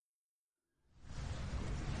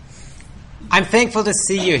I'm thankful to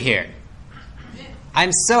see you here.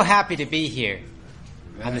 I'm so happy to be here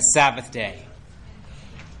on the Sabbath day.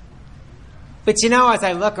 But you know, as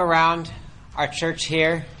I look around our church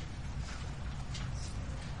here,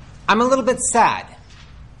 I'm a little bit sad.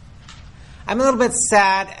 I'm a little bit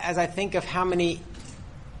sad as I think of how many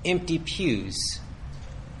empty pews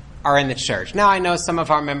are in the church. Now, I know some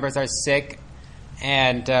of our members are sick,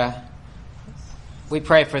 and we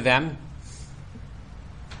pray for them.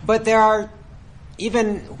 But there are,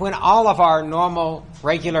 even when all of our normal,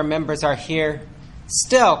 regular members are here,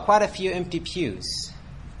 still quite a few empty pews.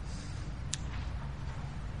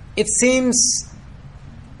 It seems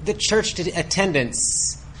the church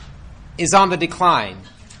attendance is on the decline.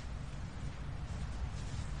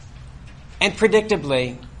 And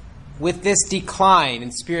predictably, with this decline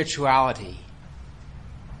in spirituality,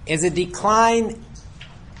 is a decline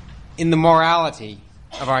in the morality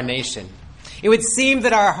of our nation. It would seem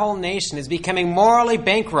that our whole nation is becoming morally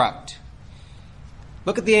bankrupt.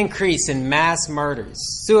 Look at the increase in mass murders,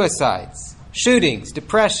 suicides, shootings,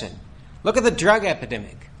 depression. Look at the drug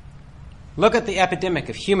epidemic. Look at the epidemic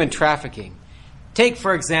of human trafficking. Take,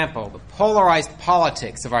 for example, the polarized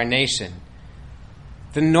politics of our nation.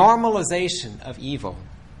 The normalization of evil.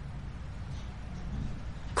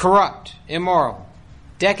 Corrupt, immoral,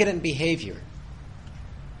 decadent behavior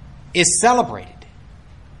is celebrated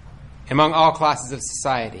among all classes of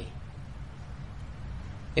society.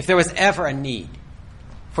 If there was ever a need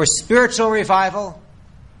for spiritual revival,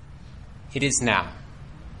 it is now.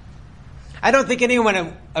 I don't think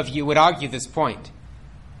anyone of you would argue this point.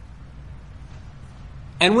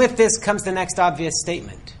 And with this comes the next obvious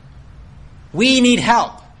statement. We need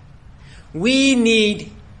help. We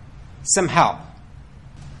need some help.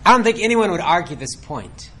 I don't think anyone would argue this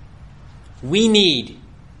point. We need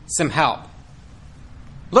some help.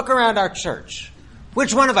 Look around our church.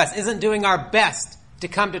 Which one of us isn't doing our best to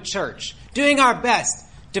come to church? Doing our best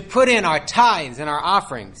to put in our tithes and our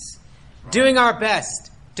offerings? Doing our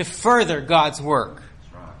best to further God's work?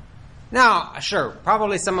 Now, sure,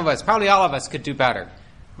 probably some of us, probably all of us could do better.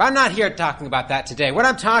 But I'm not here talking about that today. What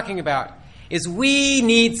I'm talking about is we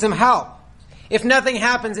need some help. If nothing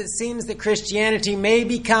happens, it seems that Christianity may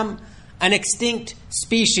become an extinct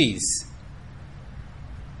species.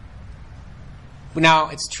 Now,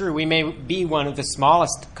 it's true, we may be one of the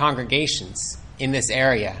smallest congregations in this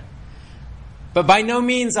area. But by no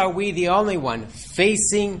means are we the only one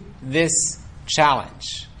facing this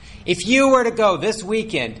challenge. If you were to go this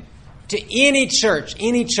weekend to any church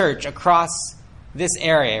across this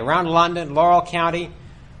area, around London, Laurel County,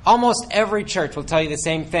 almost every church will tell you the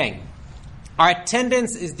same thing. Our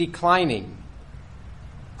attendance is declining.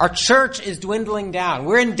 Our church is dwindling down.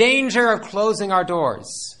 We're in danger of closing our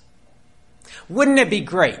doors. Wouldn't it be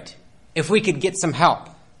great if we could get some help?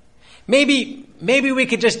 Maybe we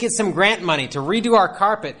could just get some grant money to redo our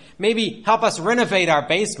carpet. Maybe help us renovate our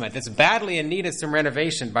basement. That's badly in need of some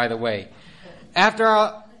renovation, by the way. After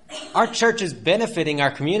all, our church is benefiting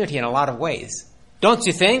our community in a lot of ways. Don't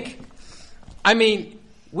you think? I mean,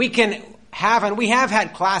 we can have, and we have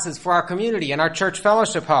had classes for our community in our church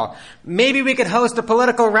fellowship hall. Maybe we could host a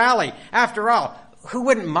political rally. After all, who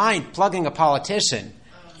wouldn't mind plugging a politician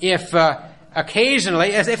if occasionally,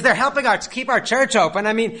 if they're helping us keep our church open?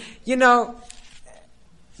 I mean, you know,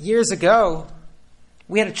 years ago,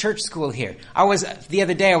 we had a church school here. The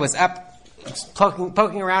other day I was up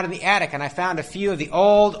poking around in the attic, and I found a few of the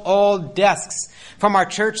old desks from our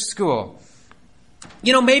church school.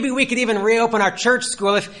 You know, maybe we could even reopen our church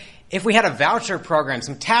school if we had a voucher program,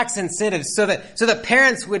 some tax incentives, so that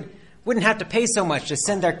parents wouldn't have to pay so much to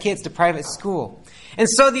send their kids to private school. And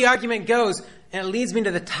so the argument goes, and it leads me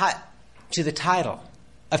to the title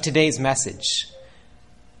of today's message.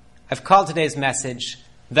 I've called today's message,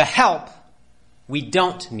 The Help We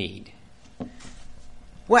Don't Need.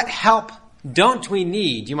 What help don't we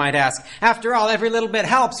need, you might ask? After all, every little bit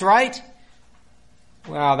helps, right?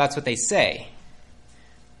 Well, that's what they say.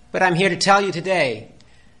 But I'm here to tell you today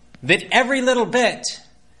that every little bit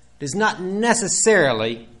does not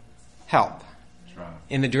necessarily help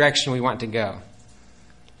in the direction we want to go.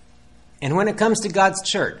 And when it comes to God's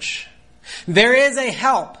church, there is a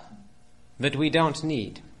help that we don't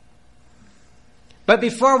need. But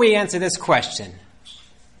before we answer this question,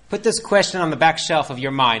 put this question on the back shelf of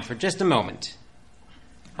your mind for just a moment.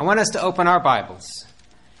 I want us to open our Bibles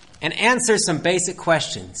and answer some basic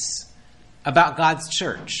questions about God's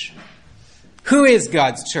church. Who is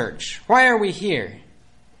God's church? Why are we here?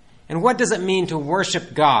 And what does it mean to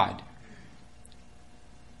worship God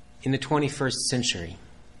in the 21st century?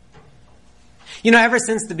 You know, ever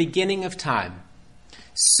since the beginning of time,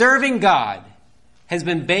 serving God has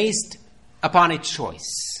been based upon a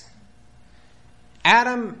choice.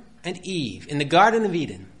 Adam and Eve in the Garden of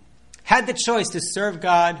Eden had the choice to serve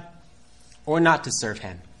God or not to serve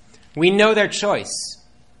him. We know their choice.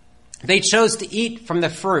 They chose to eat from the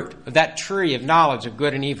fruit of that tree of knowledge of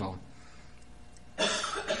good and evil.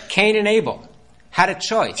 Cain and Abel had a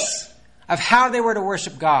choice of how they were to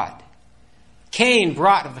worship God. Cain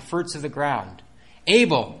brought of the fruits of the ground.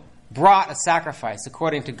 Abel brought a sacrifice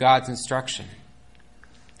according to God's instruction.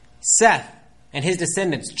 Seth and his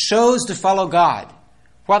descendants chose to follow God,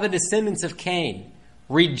 while the descendants of Cain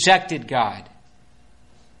rejected God.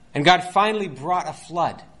 And God finally brought a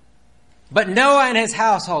flood. But Noah and his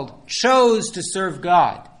household chose to serve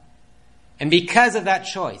God. And because of that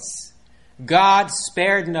choice, God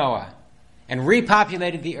spared Noah and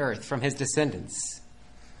repopulated the earth from his descendants.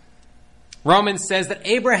 Romans says that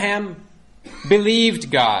Abraham believed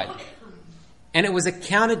God, and it was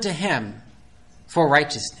accounted to him for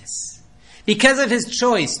righteousness because of his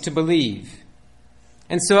choice to believe.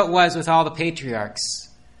 And so it was with all the patriarchs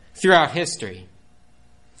throughout history.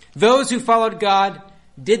 Those who followed God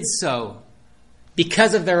did so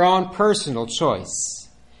because of their own personal choice.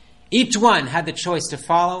 Each one had the choice to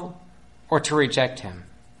follow or to reject him.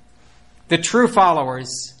 The true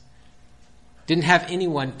followers didn't have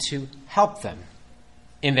anyone to help them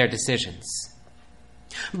in their decisions.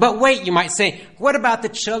 But wait, you might say, what about the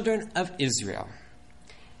children of Israel?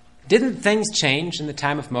 Didn't things change in the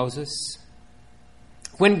time of Moses?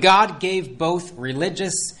 When God gave both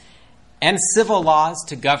religious and civil laws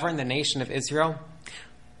to govern the nation of Israel,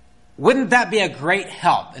 wouldn't that be a great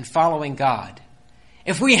help in following God?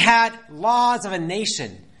 If we had laws of a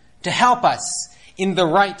nation to help us in the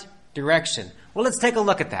right direction. Well, let's take a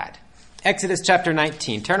look at that. Exodus chapter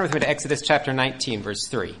 19. Turn with me to Exodus chapter 19, verse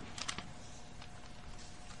 3.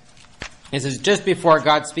 This is just before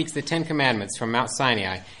God speaks the Ten Commandments from Mount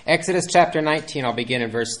Sinai. Exodus chapter 19, I'll begin in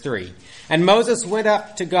verse 3. And Moses went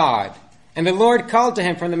up to God, and the Lord called to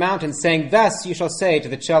him from the mountain, saying, Thus you shall say to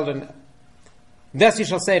the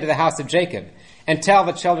house of Jacob, and tell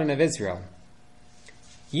the children of Israel,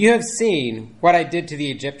 You have seen what I did to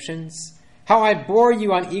the Egyptians, how I bore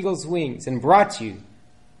you on eagle's wings and brought you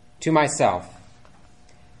to myself.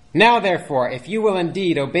 Now, therefore, if you will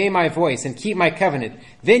indeed obey my voice and keep my covenant,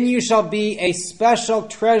 then you shall be a special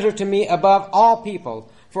treasure to me above all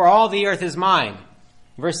people, for all the earth is mine.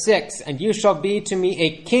 Verse 6, And you shall be to me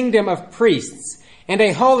a kingdom of priests and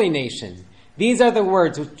a holy nation. These are the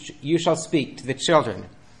words which you shall speak to the children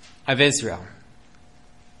of Israel.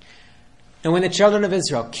 And when the children of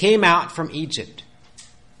Israel came out from Egypt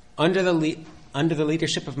under the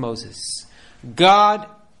leadership of Moses, God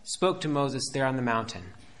spoke to Moses there on the mountain.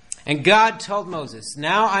 And God told Moses,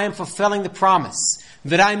 Now I am fulfilling the promise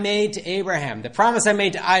that I made to Abraham, the promise I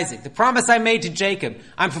made to Isaac, the promise I made to Jacob.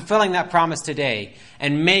 I'm fulfilling that promise today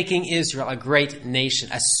and making Israel a great nation,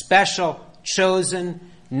 a special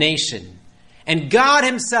chosen nation. And God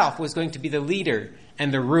himself was going to be the leader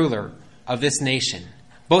and the ruler of this nation,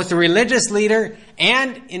 both the religious leader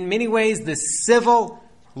and, in many ways, the civil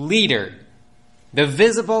leader, the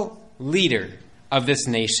visible leader of this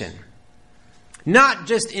nation. Not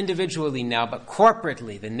just individually now, but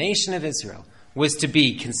corporately, the nation of Israel was to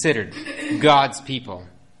be considered God's people.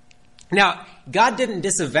 Now, God didn't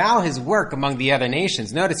disavow his work among the other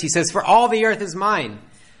nations. Notice he says, For all the earth is mine.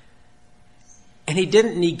 And he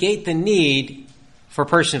didn't negate the need for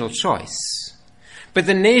personal choice. But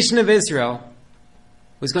the nation of Israel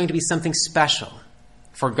was going to be something special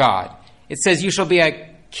for God. It says, You shall be a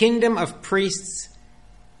kingdom of priests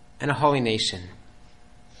and a holy nation.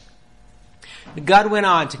 God went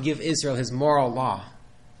on to give Israel his moral law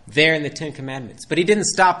there in the Ten Commandments. But he didn't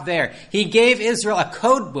stop there. He gave Israel a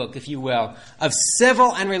code book, if you will, of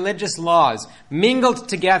civil and religious laws mingled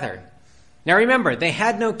together. Now remember, they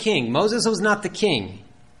had no king. Moses was not the king.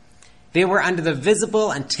 They were under the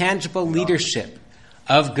visible and tangible leadership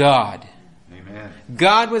of God. Amen.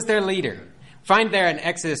 God was their leader. Find there in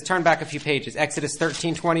Exodus, turn back a few pages, Exodus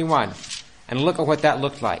 13:21, and look at what that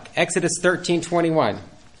looked like. Exodus 13:21.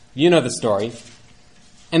 You know the story.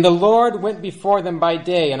 And the Lord went before them by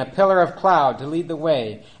day in a pillar of cloud to lead the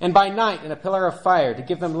way, and by night in a pillar of fire to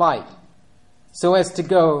give them light, so as to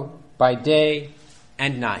go by day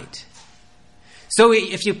and night. So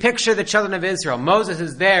if you picture the children of Israel, Moses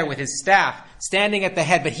is there with his staff, standing at the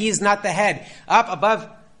head, but he's not the head. Up above,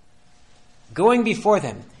 going before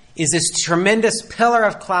them, is this tremendous pillar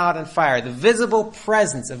of cloud and fire, the visible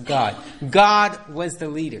presence of God. God was the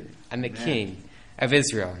leader and the king of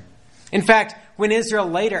Israel. In fact, when Israel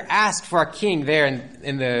later asked for a king there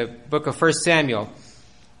in the book of 1 Samuel,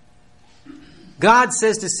 God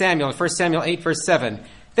says to Samuel in 1 Samuel 8 verse 7,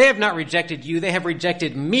 They have not rejected you. They have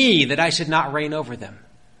rejected me, that I should not reign over them.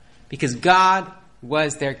 Because God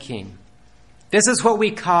was their king. This is what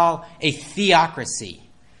we call a theocracy.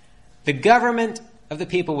 The government of the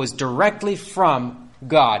people was directly from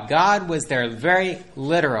God. God was their very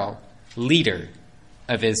literal leader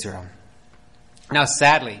of Israel. Now,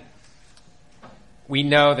 sadly, we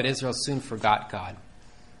know that Israel soon forgot God.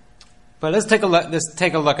 But let's take a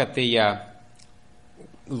look at the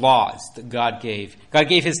laws that God gave. God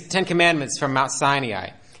gave his 10 commandments from Mount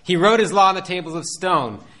Sinai. He wrote his law on the tables of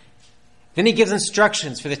stone. Then he gives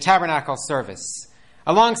instructions for the tabernacle service.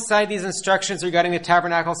 Alongside these instructions regarding the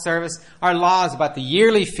tabernacle service are laws about the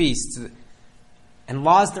yearly feasts and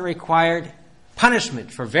laws that required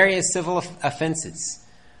punishment for various civil offenses,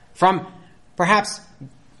 from perhaps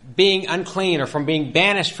being unclean or from being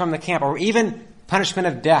banished from the camp, or even punishment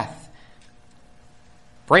of death,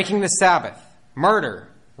 breaking the Sabbath, murder,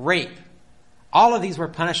 rape. All of these were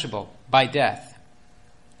punishable by death.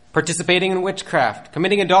 Participating in witchcraft,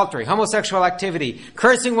 committing adultery, homosexual activity,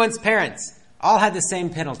 cursing one's parents, all had the same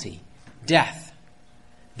penalty, death.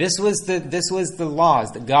 This was the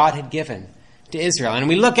laws that God had given to Israel. And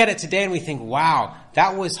we look at it today and we think, wow,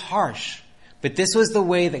 that was harsh. But this was the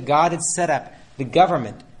way that God had set up the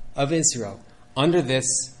government of Israel under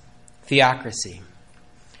this theocracy.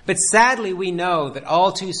 But sadly, we know that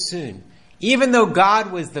all too soon, even though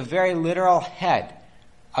God was the very literal head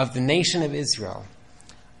of the nation of Israel,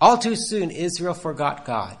 all too soon Israel forgot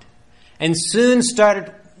God and soon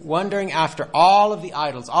started wandering after all of the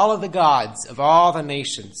idols, all of the gods of all the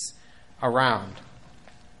nations around.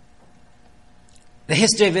 The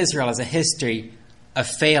history of Israel is a history of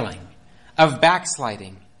failing, of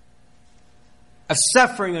backsliding, of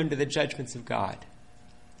suffering under the judgments of God,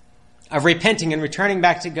 of repenting and returning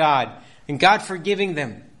back to God, and God forgiving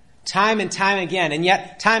them time and time again. And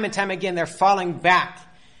yet, time and time again, they're falling back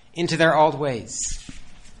into their old ways.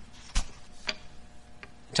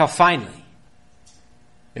 Until finally,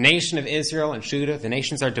 the nation of Israel and Judah, the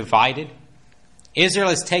nations are divided. Israel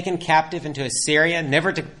is taken captive into Assyria,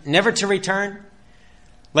 never to return.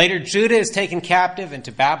 Later, Judah is taken captive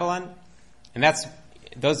into Babylon. And that's,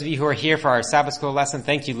 those of you who are here for our Sabbath school lesson,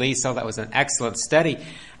 thank you, Lisa. That was an excellent study.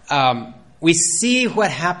 We see what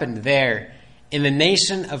happened there in the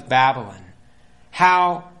nation of Babylon.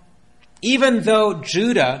 How, even though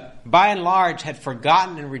Judah, by and large, had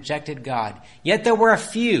forgotten and rejected God, yet there were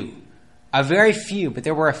a very few, but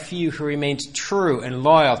there were a few who remained true and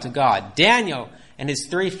loyal to God. Daniel and his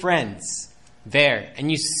 3 friends there.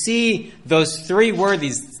 And you see those 3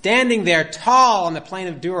 worthies standing there tall on the plain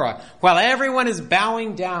of Dura, while everyone is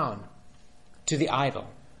bowing down to the idol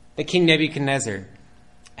that King Nebuchadnezzar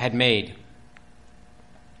had made.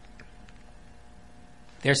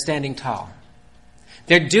 They're standing tall.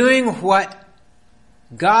 They're doing what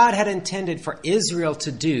God had intended for Israel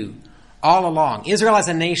to do all along. Israel as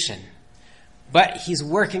a nation. But he's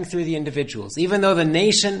working through the individuals. Even though the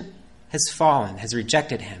nation has fallen, has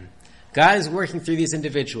rejected him, God is working through these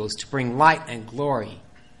individuals to bring light and glory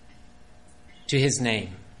to his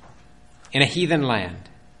name in a heathen land.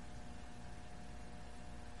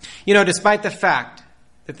 You know, despite the fact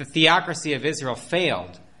that the theocracy of Israel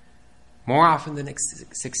failed more often than it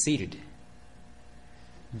succeeded,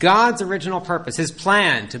 God's original purpose, his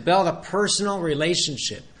plan to build a personal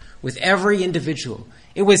relationship with every individual,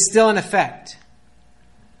 it was still in effect.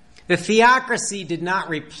 The theocracy did not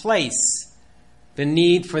replace the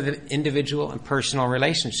need for the individual and personal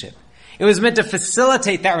relationship. It was meant to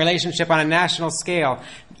facilitate that relationship on a national scale.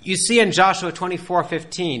 You see in Joshua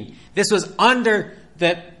 24:15, this was under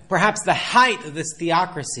perhaps the height of this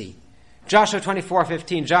theocracy. Joshua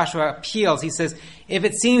 24:15, Joshua appeals. He says, "If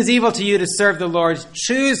it seems evil to you to serve the Lord,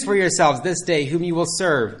 choose for yourselves this day whom you will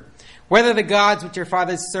serve, whether the gods which your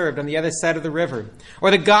fathers served on the other side of the river,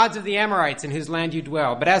 or the gods of the Amorites in whose land you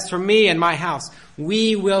dwell. But as for me and my house,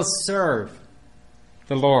 we will serve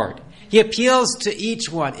the Lord." He appeals to each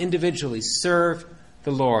one individually, serve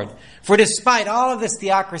the Lord. For despite all of this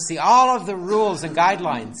theocracy, all of the rules and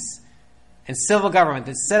guidelines and civil government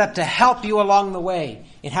that's set up to help you along the way,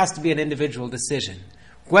 it has to be an individual decision,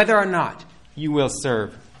 whether or not you will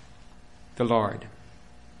serve the Lord.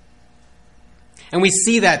 And we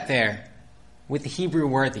see that there with the Hebrew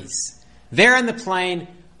worthies. There in the plain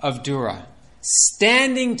of Dura,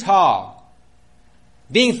 standing tall,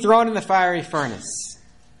 being thrown in the fiery furnace,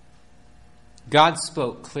 God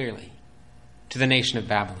spoke clearly to the nation of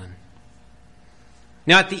Babylon.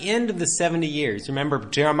 Now at the end of the 70 years, remember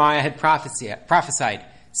Jeremiah had prophesied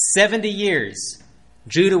 70 years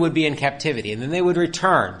Judah would be in captivity, and then they would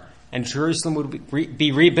return, and Jerusalem would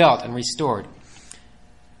be rebuilt and restored.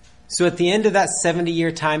 So at the end of that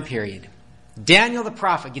 70-year time period, Daniel the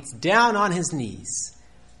prophet gets down on his knees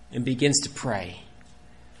and begins to pray.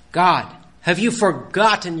 God, have you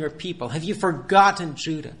forgotten your people? Have you forgotten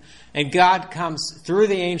Judah? And God comes through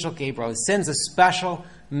the angel Gabriel and sends a special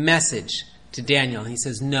message to Daniel. And he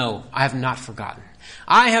says, no, I have not forgotten.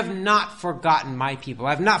 I have not forgotten my people.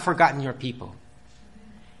 I have not forgotten your people.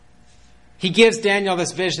 He gives Daniel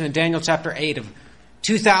this vision in Daniel chapter 8 of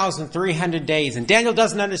 2,300 days. And Daniel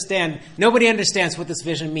doesn't understand. Nobody understands what this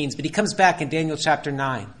vision means. But he comes back in Daniel chapter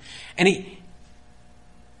 9. And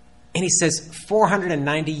he says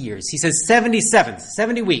 490 years. He says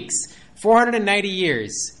 70 weeks. 490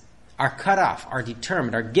 years are cut off, are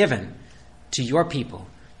determined, are given to your people,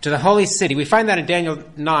 to the holy city. We find that in Daniel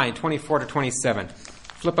 9, 24 to 27.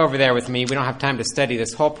 Flip over there with me. We don't have time to study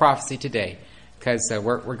this whole prophecy today because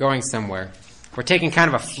we're going somewhere. We're taking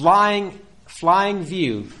kind of a flying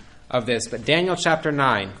view of this. But Daniel chapter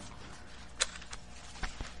 9,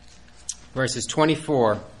 verses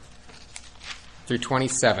 24 through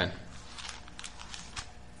 27.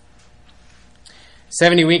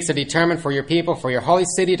 70 weeks are determined for your people, for your holy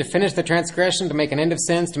city, to finish the transgression, to make an end of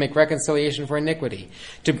sins, to make reconciliation for iniquity,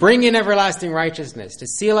 to bring in everlasting righteousness, to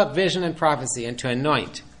seal up vision and prophecy, and to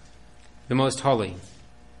anoint the most holy.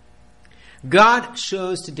 God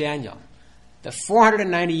shows to Daniel that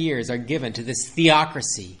 490 years are given to this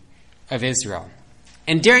theocracy of Israel.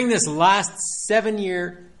 And during this last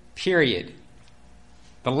 7-year period,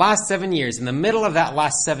 the last 7 years, in the middle of that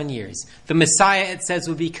last 7 years, the Messiah, it says,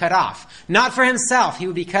 would be cut off. Not for himself, he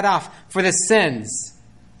would be cut off for the sins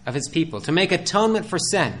of his people, to make atonement for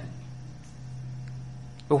sin.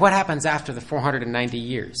 But what happens after the 490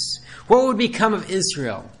 years? What would become of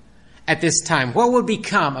Israel at this time? What would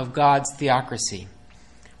become of God's theocracy?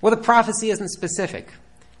 Well, the prophecy isn't specific.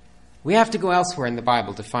 We have to go elsewhere in the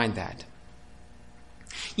Bible to find that.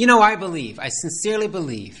 You know, I sincerely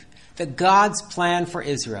believe, that God's plan for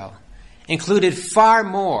Israel included far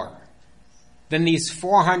more than these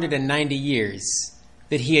 490 years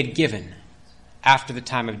that he had given after the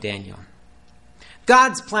time of Daniel.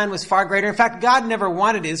 God's plan was far greater. In fact, God never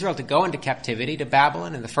wanted Israel to go into captivity to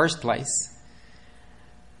Babylon in the first place.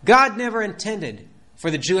 God never intended for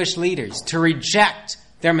the Jewish leaders to reject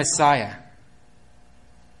their Messiah.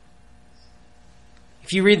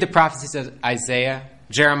 If you read the prophecies of Isaiah,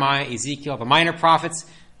 Jeremiah, Ezekiel, the minor prophets,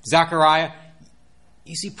 Zechariah,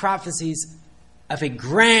 you see prophecies of a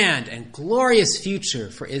grand and glorious future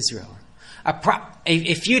for Israel.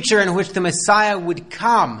 A future in which the Messiah would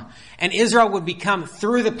come and Israel would become,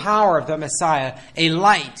 through the power of the Messiah, a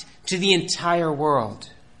light to the entire world.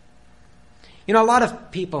 You know, a lot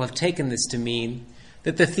of people have taken this to mean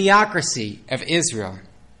that the theocracy of Israel,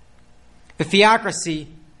 the theocracy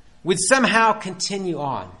would somehow continue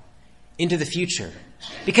on into the future.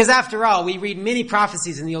 Because after all, we read many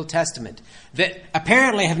prophecies in the Old Testament that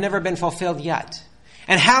apparently have never been fulfilled yet.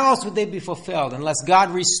 And how else would they be fulfilled unless God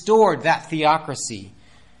restored that theocracy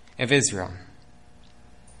of Israel?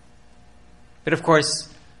 But of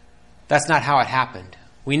course, that's not how it happened.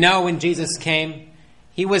 We know when Jesus came,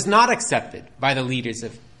 he was not accepted by the leaders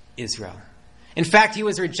of Israel. In fact, he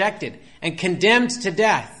was rejected and condemned to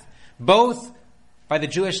death, both by the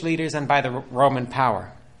Jewish leaders and by the Roman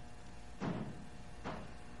power.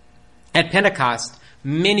 At Pentecost,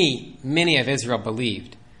 many of Israel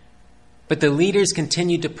believed, but the leaders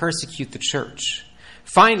continued to persecute the church.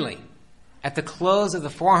 Finally, at the close of the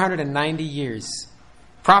 490 years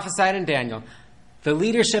prophesied in Daniel, the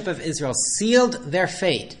leadership of Israel sealed their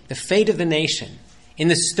fate, the fate of the nation, in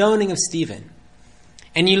the stoning of Stephen.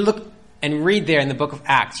 And you look and read there in the book of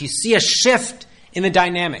Acts, you see a shift in the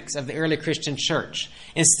dynamics of the early Christian church.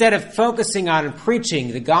 Instead of focusing on and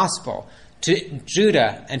preaching the gospel to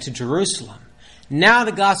Judah and to Jerusalem, now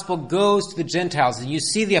the gospel goes to the Gentiles. And you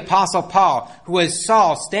see the Apostle Paul, who was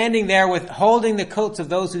Saul, standing there holding the coats of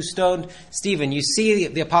those who stoned Stephen. You see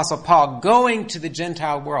the Apostle Paul going to the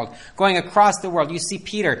Gentile world, going across the world. You see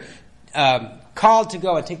Peter called to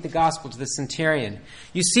go and take the gospel to the centurion.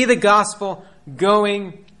 You see the gospel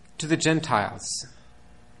going to the Gentiles.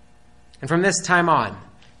 And from this time on,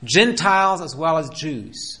 Gentiles as well as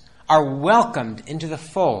Jews are welcomed into the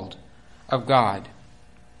fold of God.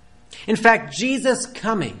 In fact, Jesus'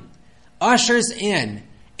 coming ushers in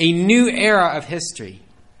a new era of history.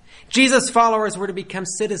 Jesus' followers were to become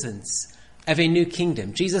citizens of a new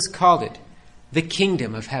kingdom. Jesus called it the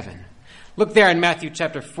kingdom of heaven. Look there in Matthew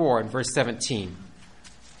chapter 4 and verse 17.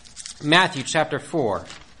 Matthew chapter 4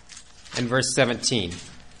 and verse 17.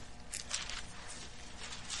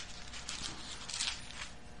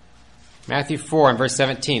 Matthew 4 and verse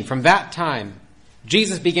 17. From that time,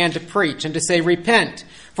 Jesus began to preach and to say, "Repent,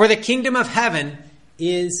 for the kingdom of heaven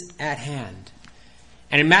is at hand."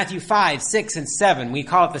 And in Matthew 5, 6, and 7, we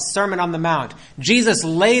call it the Sermon on the Mount. Jesus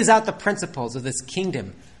lays out the principles of this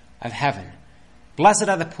kingdom of heaven. Blessed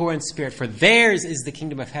are the poor in spirit, for theirs is the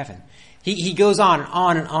kingdom of heaven. He goes on and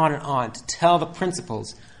on and on and on to tell the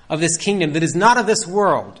principles of this kingdom that is not of this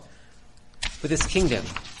world, but this kingdom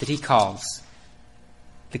that he calls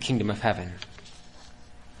the kingdom of heaven.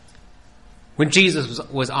 When Jesus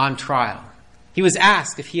was on trial, he was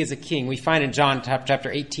asked if he is a king. We find in John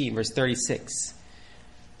chapter 18, verse 36.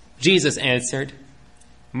 Jesus answered,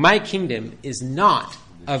 "My kingdom is not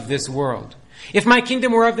of this world. If my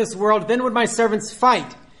kingdom were of this world, then would my servants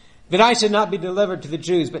fight, that I should not be delivered to the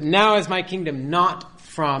Jews. But now is my kingdom not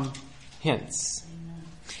from hence."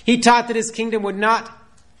 He taught that his kingdom would not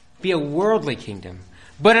be a worldly kingdom,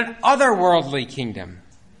 but an otherworldly kingdom.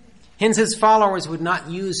 Hence his followers would not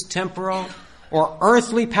use temporal or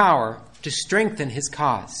earthly power to strengthen his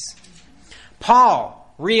cause.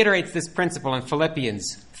 Paul reiterates this principle in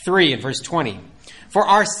Philippians 3 and verse 20. "For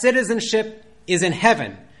our citizenship is in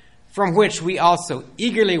heaven, from which we also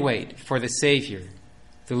eagerly wait for the Savior,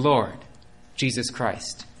 the Lord, Jesus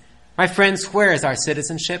Christ." My friends, where is our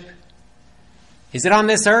citizenship? Is it on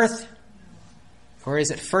this earth? Or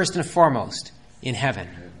is it first and foremost in heaven?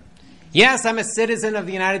 Yes, I'm a citizen of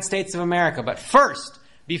the United States of America, but first,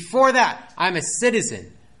 before that, I'm a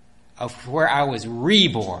citizen of where I was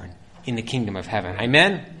reborn in the kingdom of heaven.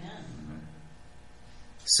 Amen?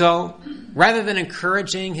 So, rather than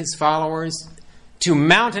encouraging his followers to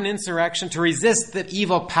mount an insurrection, to resist the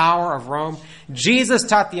evil power of Rome, Jesus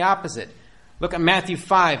taught the opposite. Look at Matthew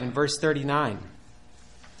 5 and verse 39.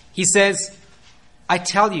 He says, "I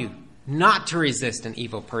tell you not to resist an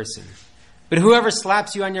evil person, but whoever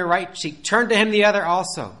slaps you on your right cheek, turn to him the other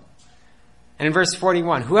also." And in verse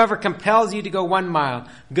 41, "Whoever compels you to go 1 mile,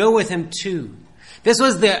 go with him 2. This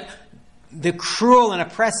was the cruel and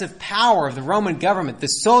oppressive power of the Roman government. The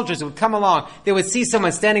soldiers would come along. They would see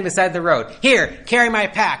someone standing beside the road. "Here, carry my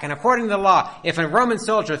pack." And according to the law, if a Roman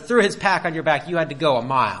soldier threw his pack on your back, you had to go 1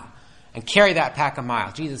 mile and carry that pack 1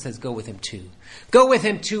 mile. Jesus says, go with him 2. Go with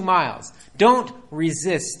him 2 miles. Don't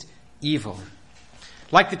resist evil.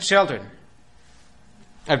 Like the children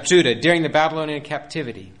of Judah during the Babylonian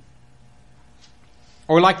captivity,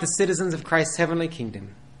 or like the citizens of Christ's heavenly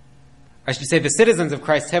kingdom, I should say the citizens of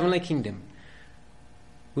Christ's heavenly kingdom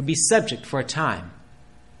would be subject for a time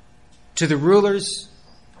to the rulers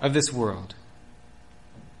of this world.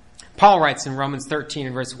 Paul writes in Romans 13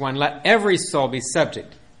 and verse 1, "Let every soul be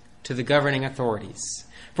subject to the governing authorities.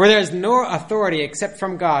 For there is no authority except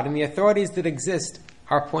from God, and the authorities that exist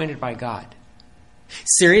are appointed by God."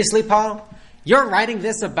 Seriously, Paul? You're writing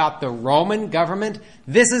this about the Roman government?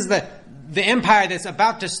 This is the empire that's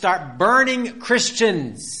about to start burning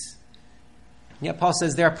Christians. Yet Paul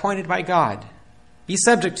says they're appointed by God. Be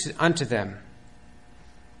subject unto them.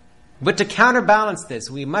 But to counterbalance this,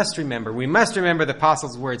 we must remember the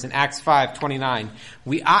apostles' words in Acts 5:29.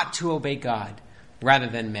 We ought to obey God rather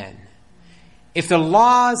than men. If the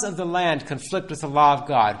laws of the land conflict with the law of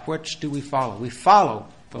God, which do we follow? We follow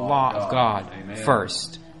the law of God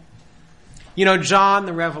first. You know, John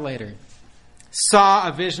the Revelator saw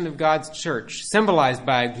a vision of God's church symbolized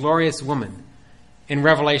by a glorious woman in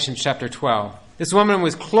Revelation chapter 12. This woman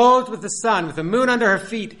was clothed with the sun, with the moon under her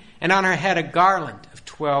feet, and on her head a garland of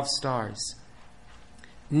 12 stars.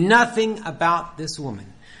 Nothing about this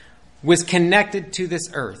woman was connected to this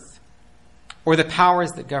earth or the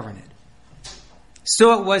powers that govern it.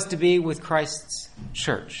 So it was to be with Christ's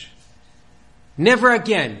church. Never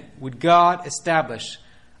again would God establish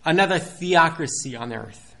another theocracy on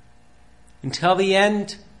earth until the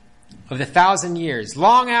end of the 1,000 years,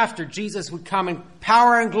 long after Jesus would come in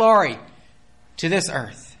power and glory to this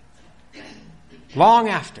earth. Long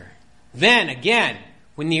after. Then again,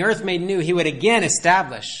 when the earth made new, he would again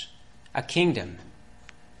establish a kingdom,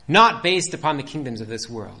 not based upon the kingdoms of this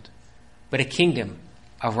world, but a kingdom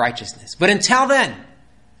of righteousness. But until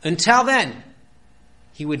then,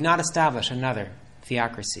 he would not establish another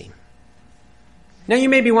theocracy. Now you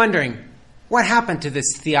may be wondering, what happened to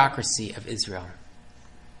this theocracy of Israel?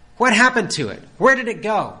 What happened to it? Where did it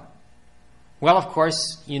go? Well, of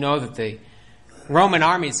course, you know that the Roman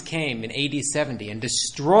armies came in AD 70 and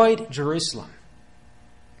destroyed Jerusalem.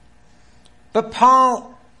 But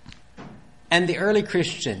Paul and the early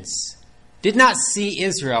Christians did not see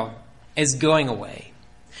Israel as going away.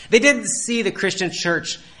 They didn't see the Christian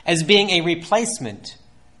church as being a replacement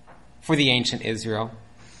for the ancient Israel.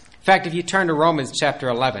 In fact, if you turn to Romans chapter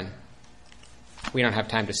 11, we don't have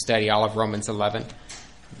time to study all of Romans 11,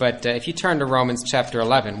 but if you turn to Romans chapter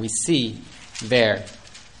 11, we see there.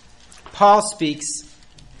 Paul speaks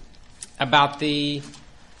about the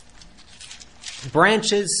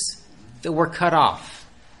branches that were cut off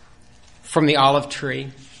from the olive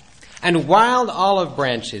tree, and wild olive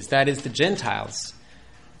branches, that is the Gentiles,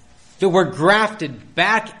 that were grafted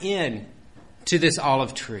back in to this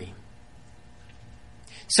olive tree.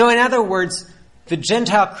 So in other words, the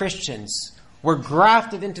Gentile Christians were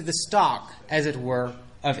grafted into the stock, as it were,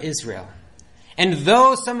 of Israel. And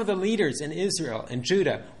though some of the leaders in Israel and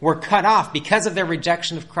Judah were cut off because of their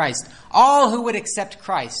rejection of Christ, all who would accept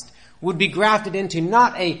Christ would be grafted into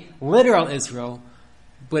not a literal Israel,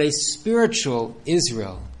 but a spiritual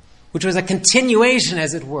Israel, which was a continuation,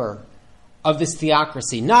 as it were, of this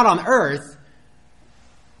theocracy, not on earth,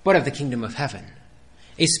 but of the kingdom of heaven.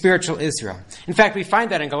 A spiritual Israel. In fact, we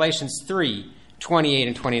find that in Galatians 3, 28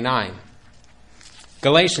 and 29.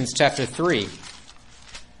 Galatians chapter 3,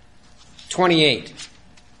 28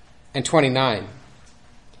 and 29.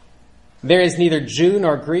 There is neither Jew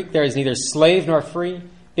nor Greek, there is neither slave nor free,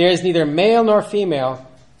 there is neither male nor female,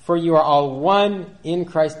 for you are all one in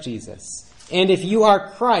Christ Jesus. And if you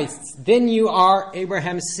are Christ's, then you are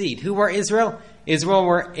Abraham's seed. Who were Israel? Israel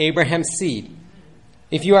were Abraham's seed.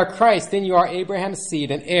 If you are Christ, then you are Abraham's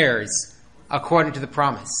seed and heirs according to the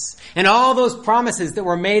promise. And all those promises that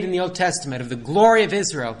were made in the Old Testament of the glory of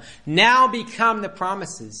Israel now become the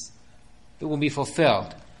promises that will be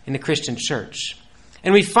fulfilled in the Christian church.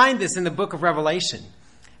 And we find this in the book of Revelation,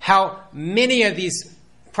 how many of these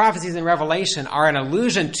prophecies in Revelation are an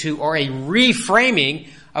allusion to or a reframing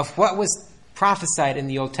of what was prophesied in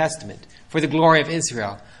the Old Testament for the glory of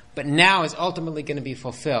Israel, but now is ultimately going to be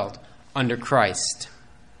fulfilled under Christ.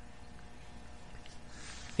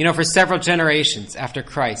 You know, for several generations after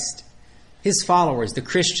Christ, his followers, the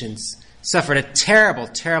Christians, suffered a terrible,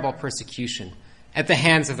 terrible persecution at the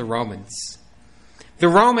hands of the Romans. The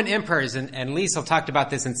Roman emperors, and Liesel talked about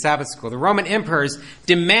this in Sabbath school, the Roman emperors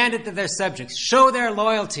demanded that their subjects show their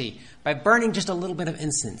loyalty by burning just a little bit of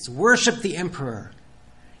incense. Worship the emperor.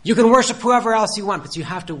 You can worship whoever else you want, but you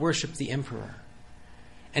have to worship the emperor.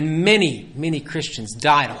 And many, many Christians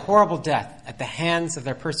died a horrible death at the hands of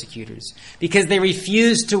their persecutors because they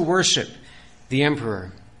refused to worship the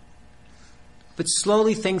emperor. But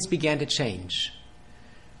slowly things began to change.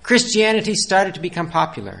 Christianity started to become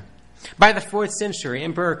popular. By the 4th century,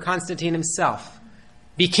 Emperor Constantine himself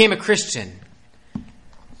became a Christian.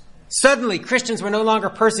 Suddenly, Christians were no longer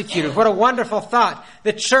persecuted. What a wonderful thought.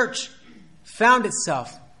 The church found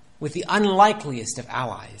itself with the unlikeliest of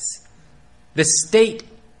allies, the state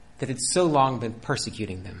that had so long been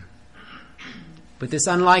persecuting them. But this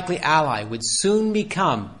unlikely ally would soon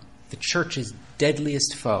become the church's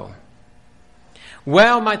deadliest foe.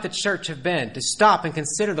 Well might the church have been to stop and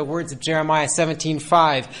consider the words of Jeremiah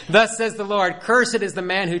 17:5. Thus says the Lord, cursed is the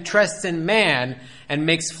man who trusts in man and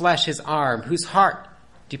makes flesh his arm, whose heart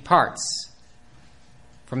departs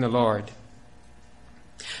from the Lord.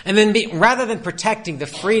 And then rather than protecting the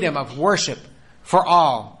freedom of worship for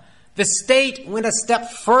all, the state went a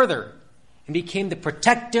step further and became the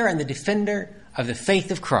protector and the defender of the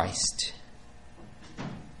faith of Christ.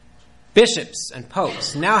 Bishops and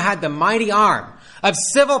popes now had the mighty arm of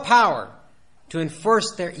civil power to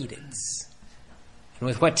enforce their edicts. And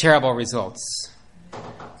with what terrible results?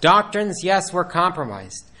 Doctrines, yes, were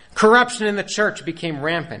compromised. Corruption in the church became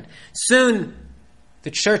rampant. Soon,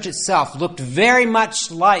 the church itself looked very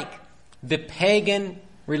much like the pagan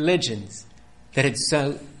religions that had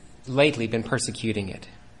so lately been persecuting it.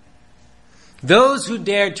 Those who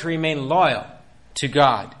dared to remain loyal to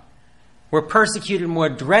God were persecuted more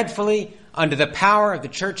dreadfully under the power of the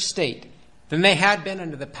church state than they had been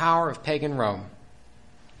under the power of pagan Rome.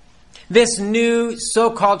 This new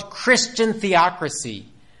so-called Christian theocracy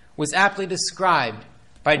was aptly described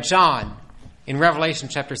by John in Revelation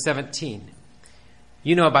chapter 17.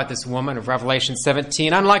 You know about this woman of Revelation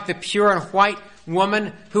 17. Unlike the pure and white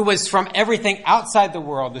woman who was from everything outside the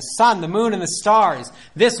world, the sun, the moon, and the stars,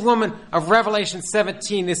 this woman of Revelation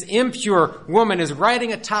 17, this impure woman, is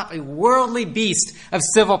riding atop a worldly beast of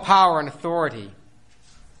civil power and authority.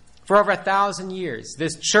 For over 1,000 years,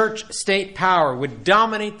 this church-state power would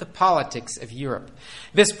dominate the politics of Europe.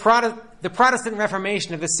 The Protestant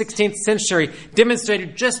Reformation of the 16th century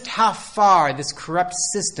demonstrated just how far this corrupt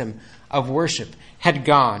system of worship had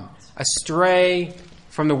gone astray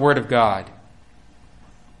from the Word of God.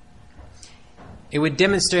 It would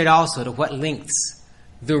demonstrate also to what lengths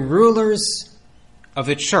the rulers of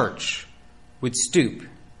the church would stoop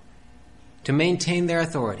to maintain their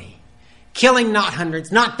authority, killing not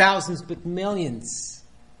hundreds, not thousands, but millions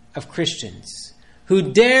of Christians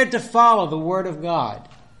who dared to follow the Word of God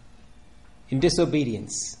in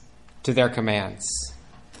disobedience to their commands.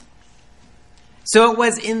 So it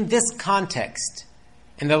was in this context,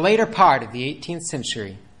 in the later part of the 18th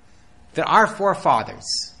century, that our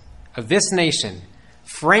forefathers of this nation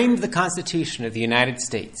framed the Constitution of the United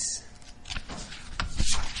States.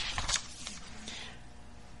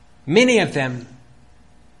 Many of them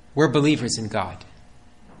were believers in God,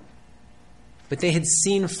 but they had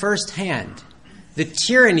seen firsthand the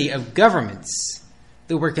tyranny of governments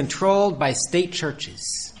that were controlled by state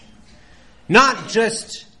churches. Not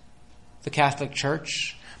just the Catholic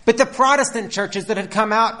Church, but the Protestant churches that had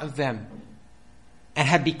come out of them and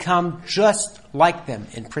had become just like them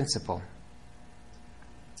in principle.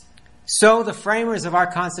 So the framers of our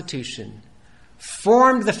Constitution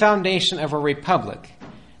formed the foundation of a republic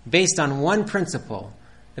based on one principle,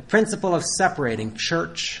 the principle of separating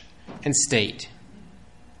church and state.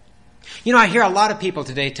 You know, I hear a lot of people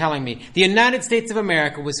today telling me the United States of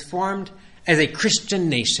America was formed as a Christian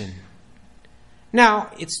nation.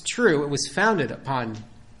 Now, it's true, it was founded upon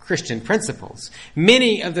Christian principles.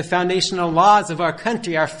 Many of the foundational laws of our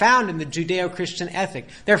country are found in the Judeo-Christian ethic.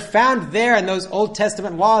 They're found there in those Old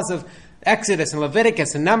Testament laws of Exodus and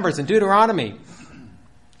Leviticus and Numbers and Deuteronomy.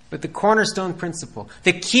 But the cornerstone principle,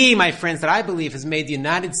 the key, my friends, that I believe has made the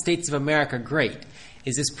United States of America great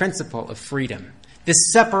is this principle of freedom,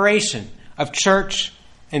 this separation of church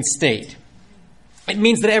and state. It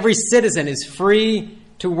means that every citizen is free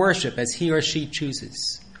to worship as he or she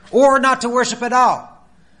chooses, or not to worship at all,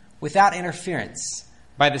 without interference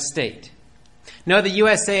by the state. No, the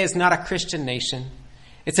USA is not a Christian nation.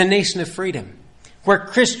 It's a nation of freedom, where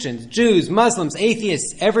Christians, Jews, Muslims,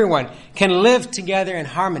 atheists, everyone can live together in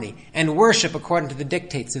harmony and worship according to the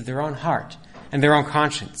dictates of their own heart and their own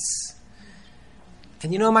conscience.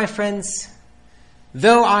 And you know, my friends,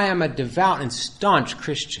 though I am a devout and staunch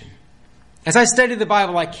Christian, as I study the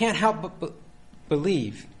Bible, I can't help but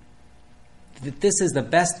believe that this is the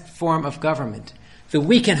best form of government that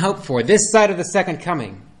we can hope for this side of the second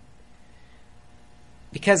coming.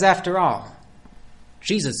 Because after all,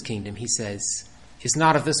 Jesus' kingdom, he says, is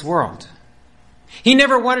not of this world. He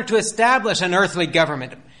never wanted to establish an earthly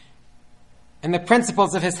government, and the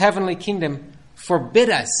principles of his heavenly kingdom forbid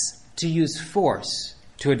us to use force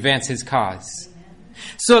to advance his cause.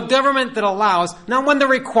 So a government that allows, not one that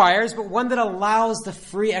requires, but one that allows the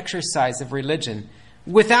free exercise of religion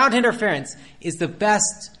without interference is the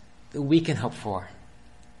best that we can hope for.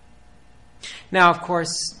 Now, of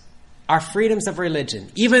course, our freedoms of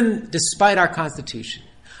religion, even despite our Constitution,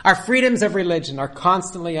 our freedoms of religion are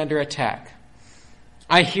constantly under attack.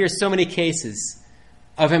 I hear so many cases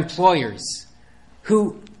of employers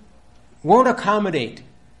who won't accommodate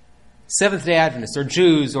Seventh-day Adventists or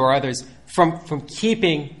Jews or others from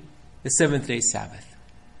keeping the seventh-day Sabbath.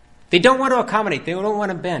 They don't want to accommodate. They don't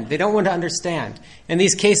want to bend. They don't want to understand. And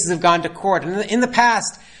these cases have gone to court. And in the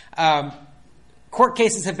past, court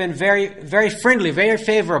cases have been very, very friendly, very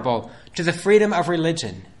favorable to the freedom of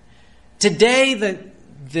religion. Today,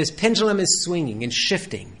 this pendulum is swinging and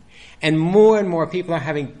shifting, and more people are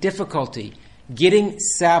having difficulty getting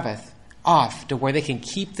Sabbath off to where they can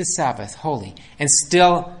keep the Sabbath holy and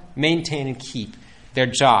still maintain and keep their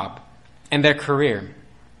job and their career.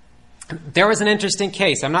 There was an interesting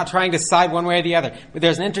case. I'm not trying to side one way or the other, but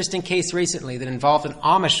there's an interesting case recently that involved an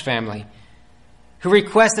Amish family who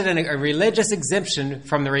requested a religious exemption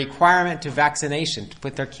from the requirement to vaccination to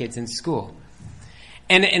put their kids in school.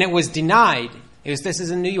 And it was denied. This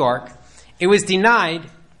is in New York. It was denied.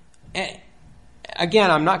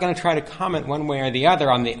 Again, I'm not going to try to comment one way or the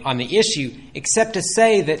other on the issue, except to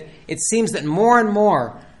say that it seems that more and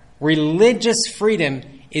more religious freedom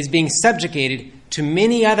is being subjugated to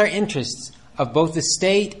many other interests of both the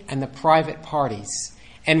state and the private parties.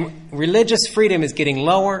 And religious freedom is getting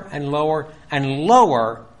lower and lower and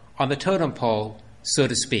lower on the totem pole, so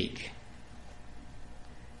to speak.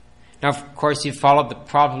 Now, of course, you've followed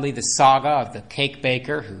probably the saga of the cake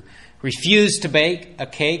baker who refused to bake a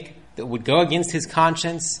cake that would go against his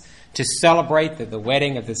conscience to celebrate the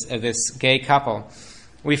wedding of this gay couple.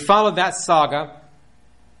 We followed that saga.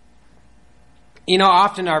 You know,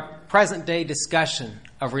 often our present-day discussion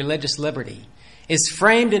of religious liberty is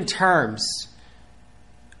framed in terms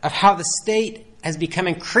of how the state has become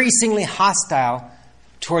increasingly hostile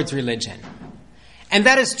towards religion. And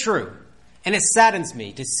that is true. And it saddens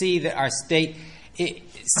me to see that our state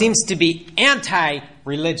seems to be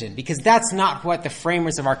anti-religion, because that's not what the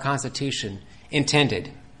framers of our Constitution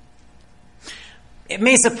intended. It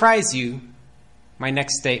may surprise you, my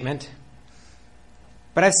next statement,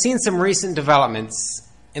 but I've seen some recent developments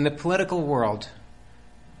in the political world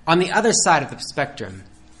on the other side of the spectrum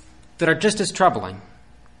that are just as troubling.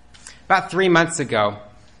 About 3 months ago,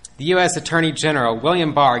 the U.S. Attorney General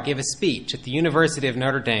William Barr gave a speech at the University of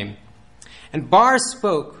Notre Dame, and Barr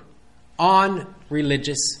spoke on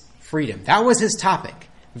religious freedom. That was his topic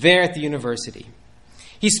there at the university.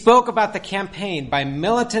 He spoke about the campaign by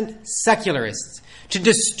militant secularists to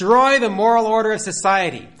destroy the moral order of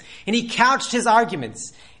society, and he couched his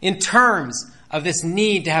arguments in terms of this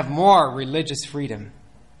need to have more religious freedom.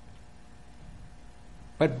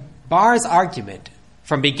 But Barr's argument,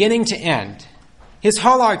 from beginning to end, his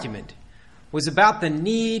whole argument was about the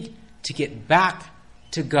need to get back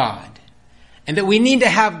to God, and that we need to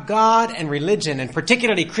have God and religion, and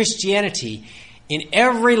particularly Christianity, in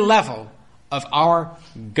every level of our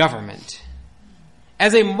government,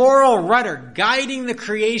 as a moral rudder guiding the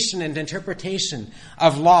creation and interpretation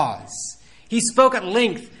of laws. He spoke at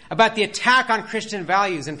length about the attack on Christian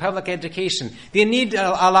values in public education, the need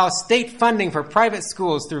to allow state funding for private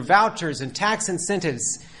schools through vouchers and tax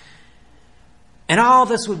incentives. And all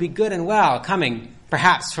this would be good and well, coming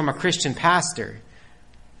perhaps from a Christian pastor.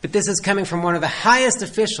 But this is coming from one of the highest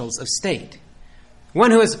officials of state,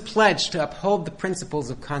 one who has pledged to uphold the principles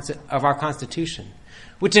of our Constitution,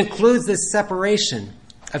 which includes this separation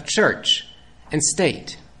of church and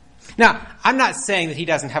state. Now, I'm not saying that he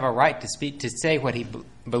doesn't have a right to say what he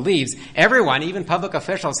believes. Everyone, even public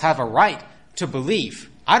officials, have a right to believe.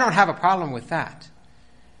 I don't have a problem with that.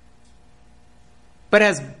 But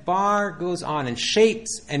as Barr goes on and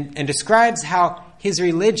shapes and describes how his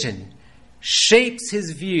religion shapes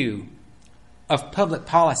his view of public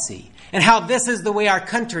policy, and how this is the way our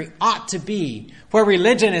country ought to be, where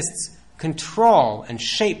religionists control and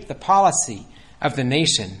shape the policy of the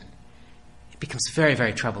nation, it becomes very,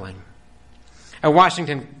 very troubling. A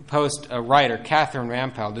Washington Post writer, Catherine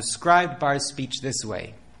Rampell, described Barr's speech this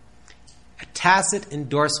way: a tacit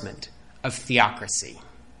endorsement of theocracy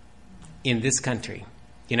in this country,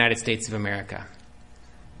 the United States of America.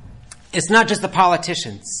 It's not just the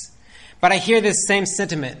politicians, but I hear this same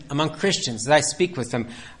sentiment among Christians as I speak with them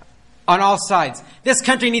on all sides. This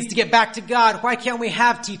country needs to get back to God. Why can't we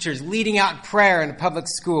have teachers leading out in prayer in public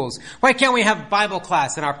schools? Why can't we have Bible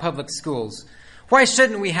class in our public schools? Why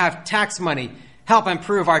shouldn't we have tax money help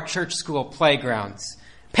improve our church school playgrounds,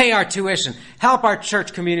 pay our tuition, help our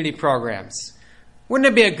church community programs? Wouldn't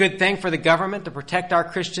it be a good thing for the government to protect our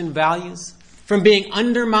Christian values from being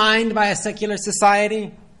undermined by a secular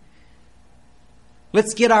society?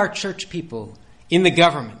 Let's get our church people in the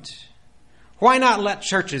government. Why not let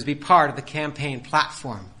churches be part of the campaign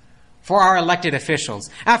platform for our elected officials?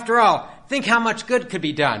 After all, think how much good could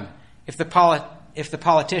be done if the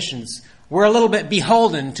politicians were a little bit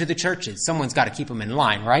beholden to the churches. Someone's got to keep them in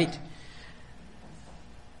line, right?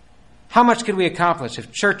 How much could we accomplish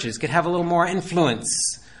if churches could have a little more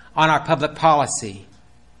influence on our public policy?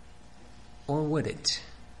 Or would it?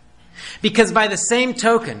 Because by the same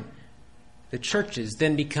token, the churches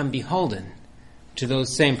then become beholden to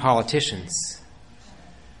those same politicians.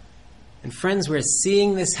 And friends, we're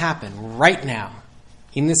seeing this happen right now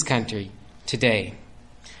in this country today.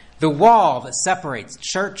 The wall that separates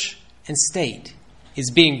church and state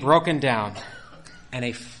is being broken down,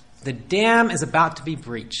 and the dam is about to be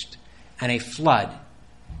breached, and a flood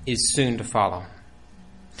is soon to follow.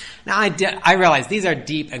 Now, I realize these are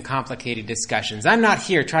deep and complicated discussions. I'm not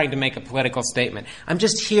here trying to make a political statement. I'm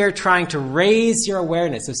just here trying to raise your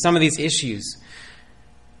awareness of some of these issues.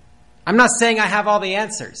 I'm not saying I have all the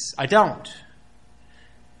answers. I don't.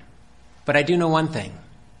 But I do know one thing.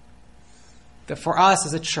 That for us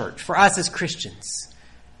as a church, for us as Christians,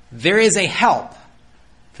 there is a help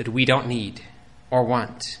that we don't need or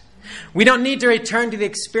want. We don't need to return to the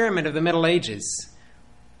experiment of the Middle Ages.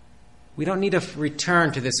 We don't need to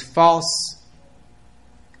return to this false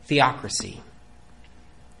theocracy.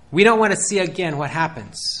 We don't want to see again what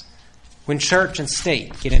happens when church and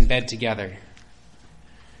state get in bed together.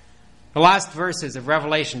 The last verses of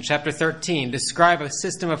Revelation chapter 13 describe a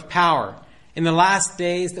system of power in the last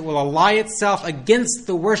days that will ally itself against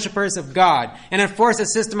the worshipers of God and enforce a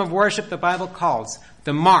system of worship the Bible calls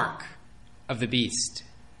the mark of the beast.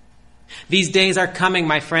 These days are coming,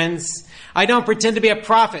 my friends. I don't pretend to be a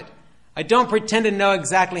prophet. I don't pretend to know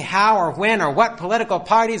exactly how or when or what political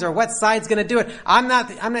parties or what side's going to do it. I'm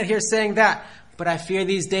not here saying that. But I fear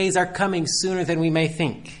these days are coming sooner than we may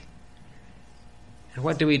think. And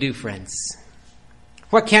what do we do, friends?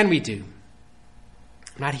 What can we do?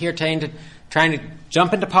 I'm not here trying to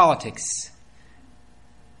jump into politics.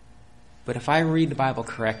 But if I read the Bible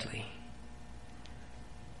correctly,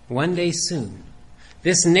 one day soon,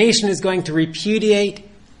 this nation is going to repudiate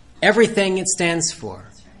everything it stands for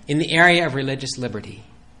in the area of religious liberty.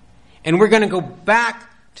 And we're going to go back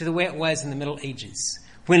to the way it was in the Middle Ages,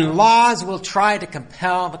 when laws will try to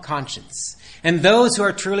compel the conscience. And those who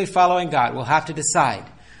are truly following God will have to decide,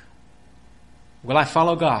 will I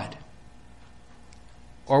follow God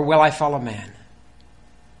or will I follow man?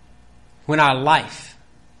 When our life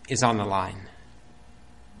is on the line.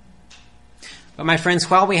 But my friends,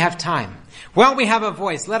 while we have time, while we have a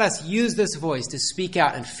voice, let us use this voice to speak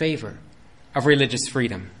out in favor of religious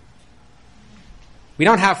freedom. We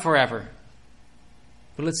don't have forever,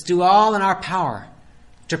 but let's do all in our power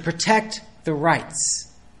to protect the rights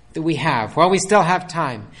that we have while we still have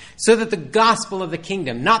time, so that the gospel of the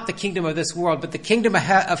kingdom, not the kingdom of this world, but the kingdom of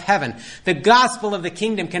heaven, the gospel of the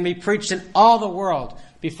kingdom can be preached in all the world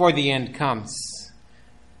before the end comes.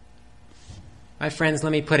 My friends,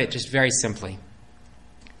 let me put it just very simply.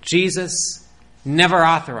 Jesus never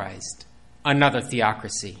authorized another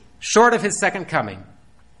theocracy, short of his second coming.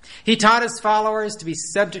 He taught his followers to be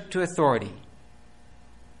subject to authority,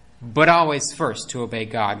 but always first to obey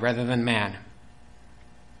God rather than man.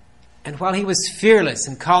 And while he was fearless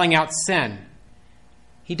in calling out sin,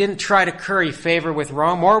 he didn't try to curry favor with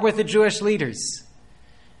Rome or with the Jewish leaders.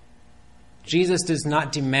 Jesus does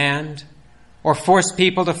not demand or force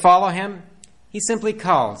people to follow him. He simply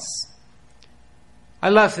calls. I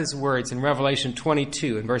love his words in Revelation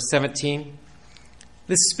 22 and verse 17.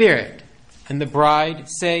 The Spirit and the bride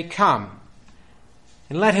say, come.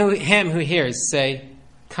 And let him who hears say,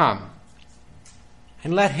 come.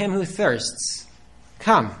 And let him who thirsts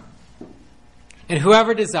come. And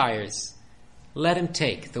whoever desires, let him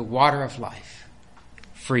take the water of life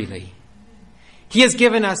freely. He has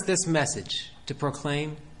given us this message to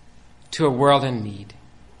proclaim to a world in need.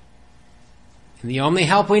 And the only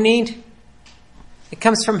help we need, it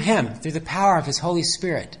comes from him through the power of his Holy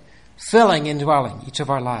Spirit, filling and dwelling each of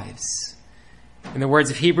our lives. In the words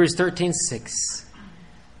of Hebrews 13:6,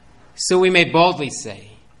 so we may boldly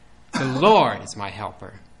say, the Lord is my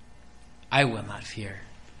helper. I will not fear.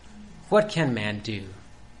 What can man do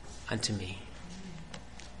unto me?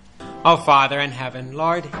 O Father in heaven,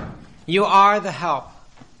 Lord, you are the help,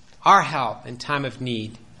 our help in time of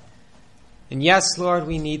need. And yes, Lord,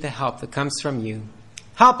 we need the help that comes from you.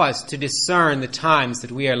 Help us to discern the times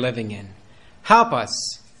that we are living in. Help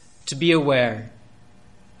us to be aware.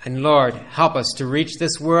 And Lord, help us to reach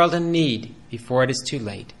this world in need before it is too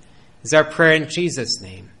late. Is our prayer in Jesus'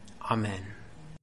 name. Amen.